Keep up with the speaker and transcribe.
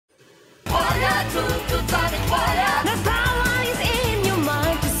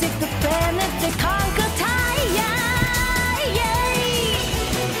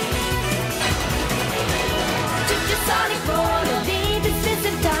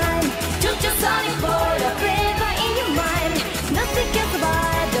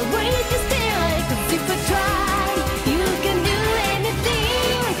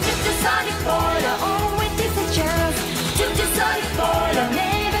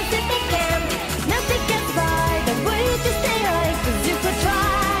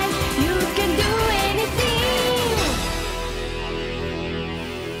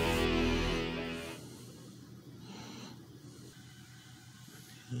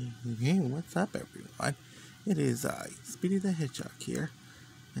Hey, what's up, everyone? It is Speedy the Hedgehog here,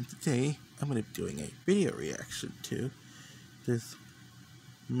 and today I'm going to be doing a video reaction to this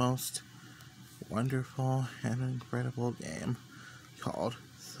most wonderful and incredible game called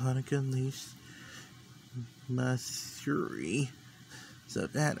Sonic Unleashed Mazuri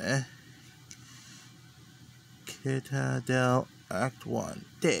Savannah Citadel Act 1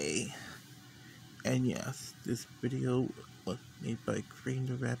 Day. And yes, this video was made by Green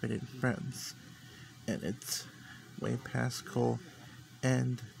the Rabbit and Friends, and it's way past cool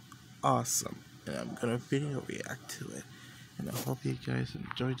and awesome, and I'm gonna video react to it, and I hope you guys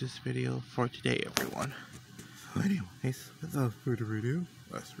enjoyed this video for today, everyone. Anyways, without further ado,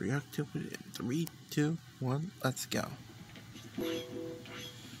 let's react to it in 3, 2, 1, let's go. Here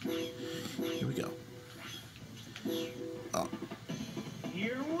we go. Oh.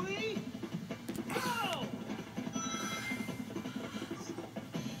 Here we go!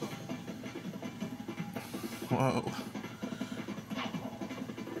 Whoa.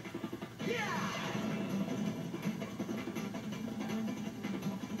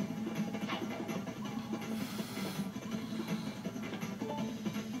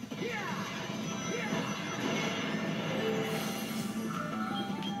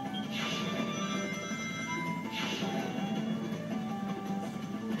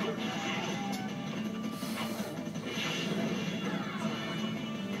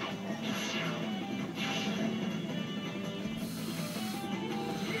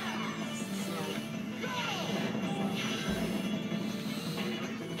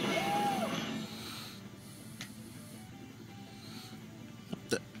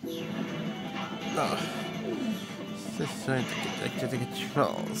 Oh, just trying to get back to the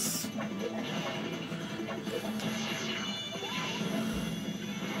controls.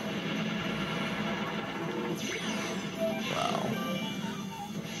 Wow.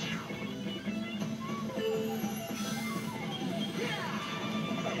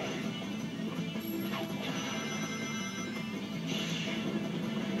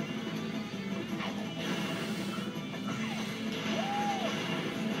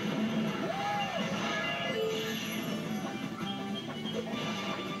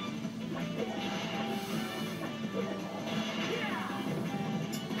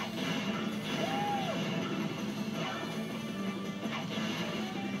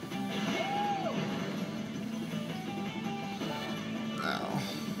 Wow.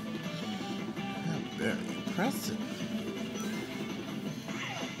 Very impressive.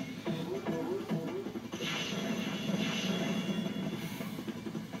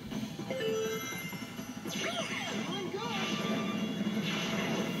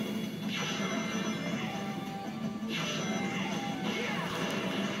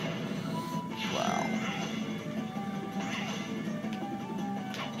 Wow.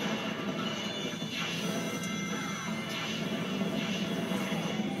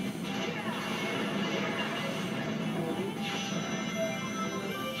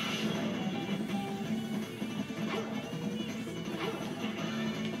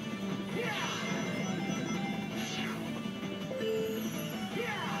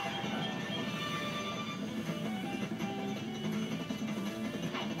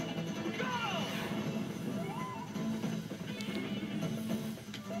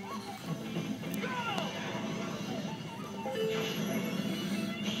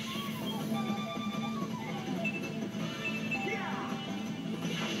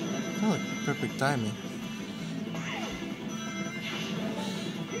 Oh, perfect timing.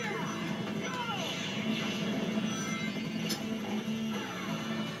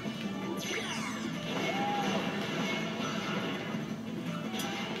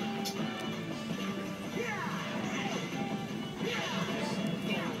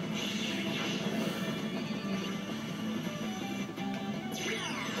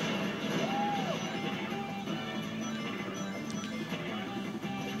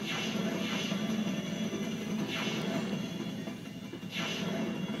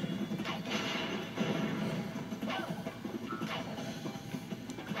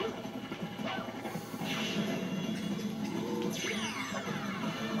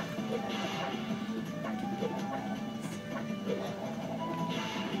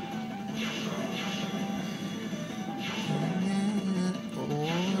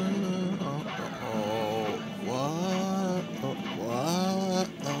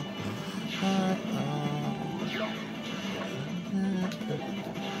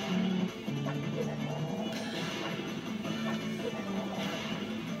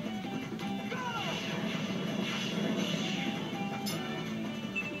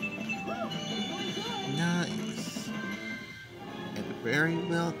 very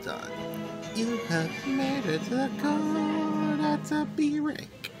well done. You have made it to the goal. That's a B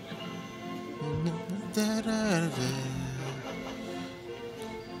rank.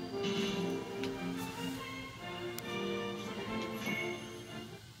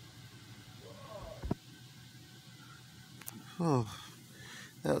 Oh,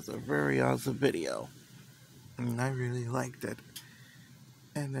 that was a very awesome video. And I really liked it.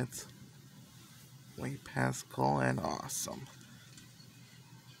 And it's way past cool and awesome.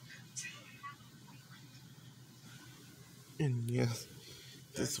 And yes,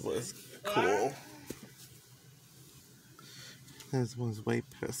 this was cool. This was way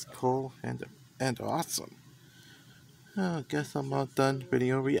past cool and awesome. I guess I'm all done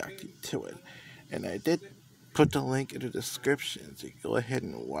video reacting to it. And I did put the link in the description so you can go ahead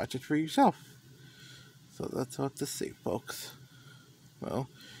and watch it for yourself. So that's all to say, folks. Well,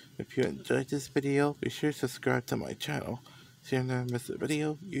 if you enjoyed this video, be sure to subscribe to my channel so you never miss a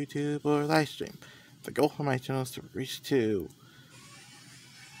video, YouTube, or live stream. The goal for my channel is to reach to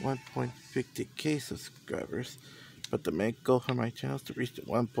 1.50k subscribers, but the main goal for my channel is to reach to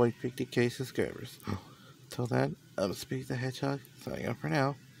 1.50k subscribers. Till then, I'm Speedy the Hedgehog, signing off for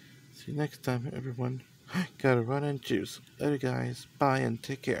now. See you next time, everyone. Gotta run and juice. Later, guys. Bye and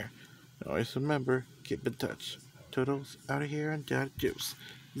take care. And always remember, keep in touch. Toodles out of here and down juice.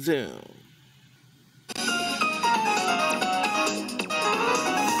 Zoom.